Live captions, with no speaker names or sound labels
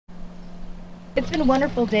It's been a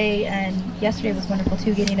wonderful day, and yesterday was wonderful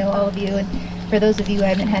too, getting to know all of you. And for those of you I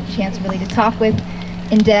haven't had a chance really to talk with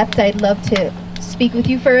in depth, I'd love to speak with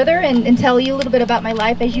you further and tell you a little bit about my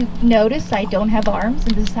life. As you notice, I don't have arms,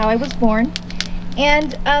 and this is how I was born.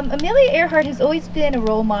 And Amelia Earhart has always been a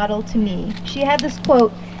role model to me. She had this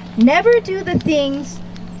quote, "Never do the things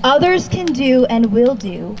others can do and will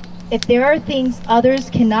do if there are things others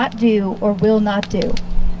cannot do or will not do."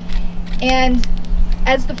 And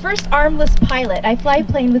as the first armless pilot, I fly a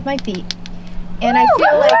plane with my feet. And I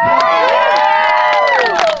feel like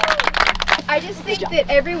I just think that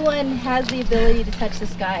everyone has the ability to touch the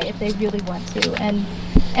sky if they really want to. And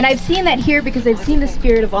I've seen that here because I've seen the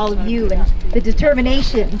spirit of all of you and the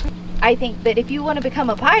determination. I think that if you want to become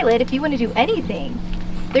a pilot, if you want to do anything,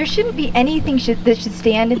 there shouldn't be anything that should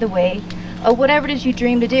stand in the way of whatever it is you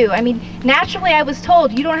dream to do. I mean, naturally I was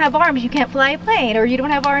told, you don't have arms, you can't fly a plane, or you don't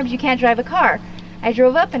have arms, you can't drive a car. I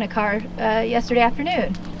drove up in a car yesterday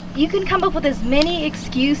afternoon. You can come up with as many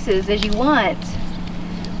excuses as you want,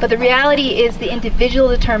 but the reality is the individual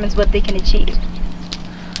determines what they can achieve.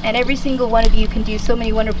 And every single one of you can do so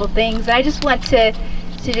many wonderful things. I just want to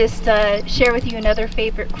just share with you another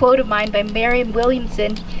favorite quote of mine by Marianne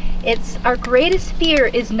Williamson. It's, "Our greatest fear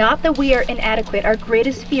is not that we are inadequate. Our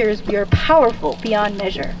greatest fear is we are powerful beyond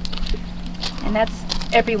measure." And that's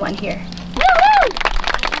everyone here.